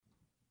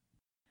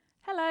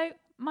Hello,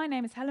 my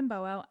name is Helen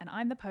Bowell and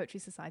I'm the Poetry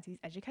Society's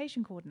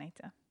Education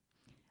Coordinator.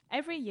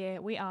 Every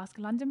year we ask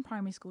London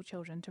primary school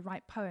children to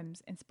write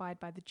poems inspired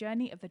by the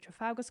journey of the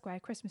Trafalgar Square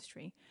Christmas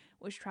tree,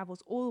 which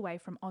travels all the way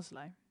from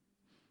Oslo.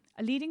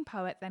 A leading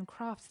poet then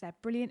crafts their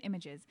brilliant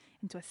images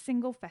into a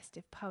single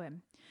festive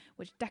poem,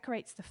 which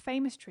decorates the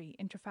famous tree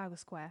in Trafalgar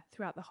Square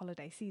throughout the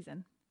holiday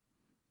season.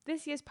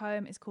 This year's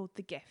poem is called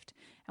The Gift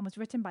and was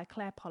written by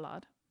Clare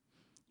Pollard.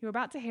 You're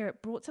about to hear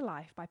it brought to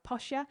life by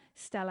Pashya,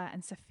 Stella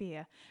and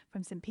Sophia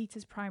from St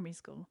Peter's Primary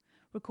School,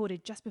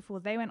 recorded just before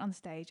they went on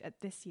stage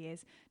at this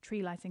year's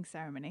tree lighting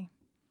ceremony.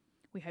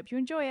 We hope you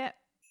enjoy it.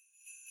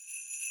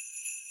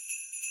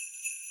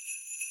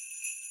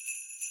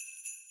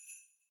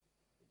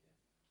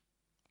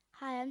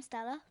 Hi, I'm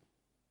Stella.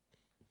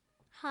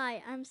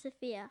 Hi, I'm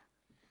Sophia.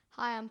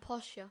 Hi, I'm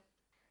Pashya.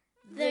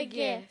 The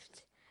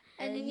Gift,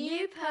 a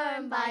new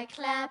poem by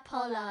Clare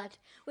Pollard,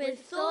 with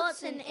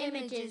thoughts and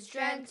images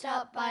dreamt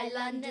up by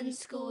London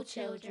school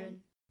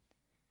children.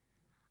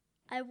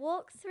 I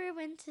walk through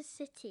winter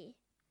city.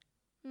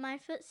 My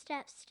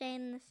footsteps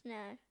stain the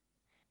snow.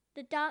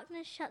 The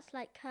darkness shuts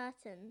like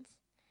curtains.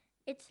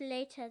 It's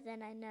later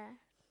than I know.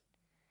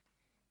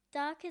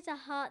 Dark is a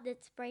heart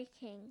that's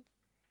breaking.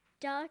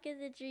 Dark is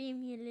a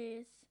dream you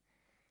lose.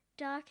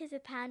 Dark is a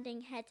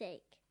pounding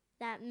headache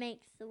that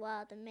makes the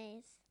world a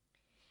maze.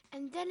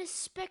 And then a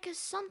speck of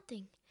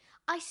something.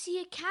 I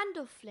see a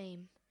candle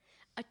flame,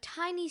 a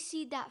tiny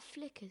seed that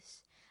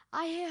flickers.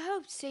 I hear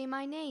hope say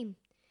my name.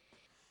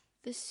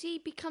 The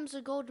seed becomes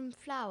a golden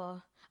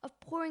flower of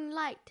pouring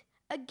light,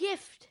 a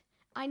gift.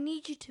 I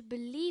need you to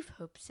believe,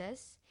 hope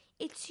says.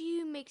 It's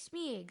you makes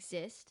me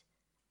exist.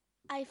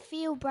 I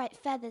feel bright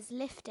feathers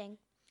lifting.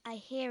 I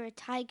hear a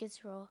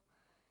tiger's roar.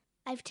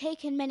 I've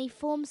taken many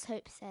forms,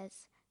 hope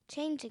says.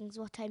 Changing's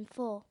what I'm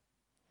for.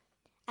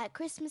 At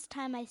Christmas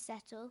time I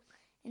settle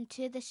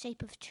into the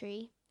shape of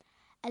tree.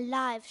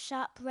 Alive,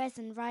 sharp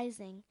resin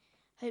rising.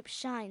 Hope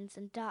shines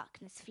and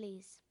darkness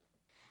flees.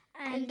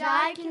 And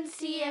I can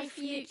see a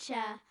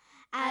future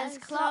as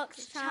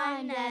clocks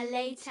chime their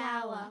late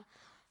hour.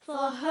 For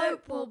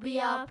hope will be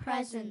our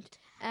present,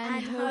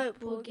 and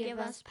hope will give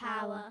us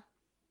power.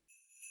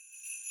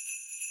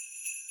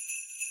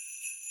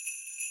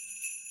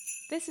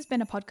 This has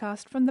been a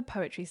podcast from the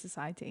Poetry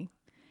Society.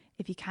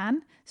 If you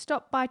can,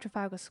 stop by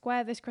Trafalgar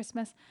Square this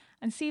Christmas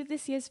and see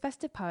this year's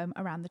festive poem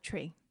around the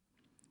tree.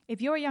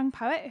 If you're a young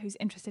poet who's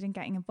interested in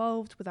getting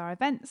involved with our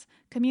events,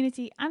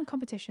 community and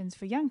competitions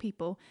for young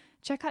people,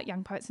 check out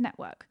Young Poets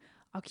Network,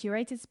 our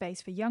curated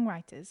space for young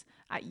writers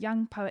at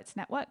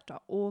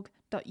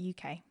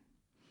youngpoetsnetwork.org.uk.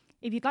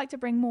 If you'd like to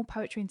bring more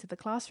poetry into the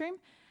classroom,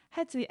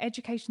 head to the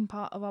education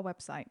part of our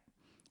website.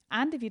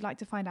 And if you'd like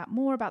to find out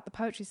more about the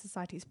Poetry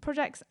Society's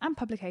projects and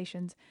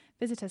publications,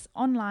 visit us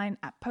online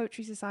at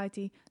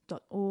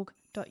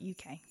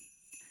poetrysociety.org.uk.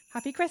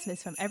 Happy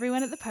Christmas from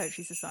everyone at the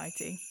Poetry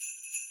Society.